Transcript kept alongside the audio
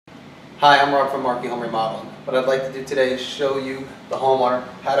Hi, I'm Rob from Markey Home Remodeling. What I'd like to do today is show you, the homeowner,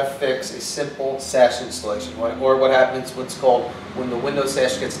 how to fix a simple sash installation, or what happens, what's called when the window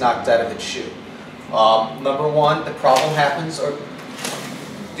sash gets knocked out of its shoe. Number one, the problem happens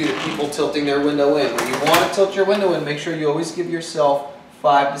due to people tilting their window in. When you want to tilt your window in, make sure you always give yourself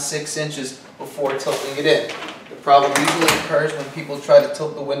 5 to 6 inches before tilting it in. The problem usually occurs when people try to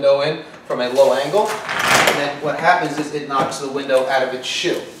tilt the window in from a low angle, and then what happens is it knocks the window out of its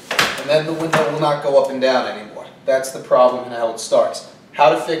shoe. And then the window will not go up and down anymore. That's the problem and how it starts.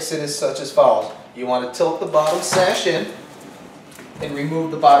 How to fix it is such as follows. You want to tilt the bottom sash in and remove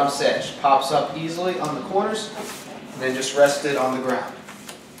the bottom sash. Pops up easily on the corners, and then just rest it on the ground.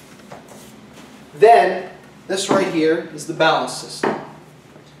 Then, this right here is the balance system.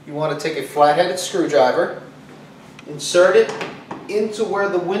 You want to take a flat-headed screwdriver, insert it into where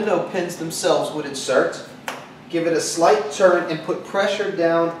the window pins themselves would insert, give it a slight turn and put pressure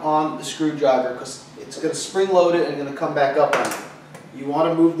down on the screwdriver because it's going to spring load it and going to come back up on you. You want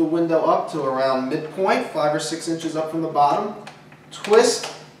to move the window up to around midpoint, 5 or 6 inches up from the bottom. Twist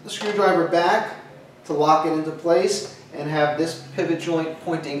the screwdriver back to lock it into place and have this pivot joint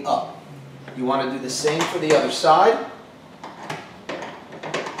pointing up. You want to do the same for the other side.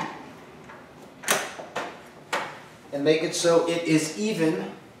 And make it so it is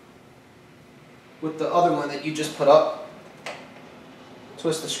even with the other one that you just put up.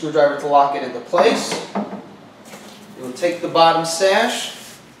 Twist the screwdriver to lock it into place. You'll take the bottom sash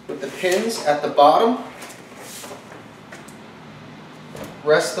with the pins at the bottom,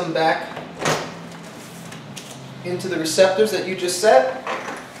 rest them back into the receptors that you just set.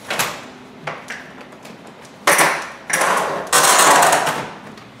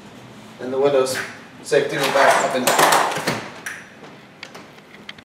 And the window's safe to go back up and down.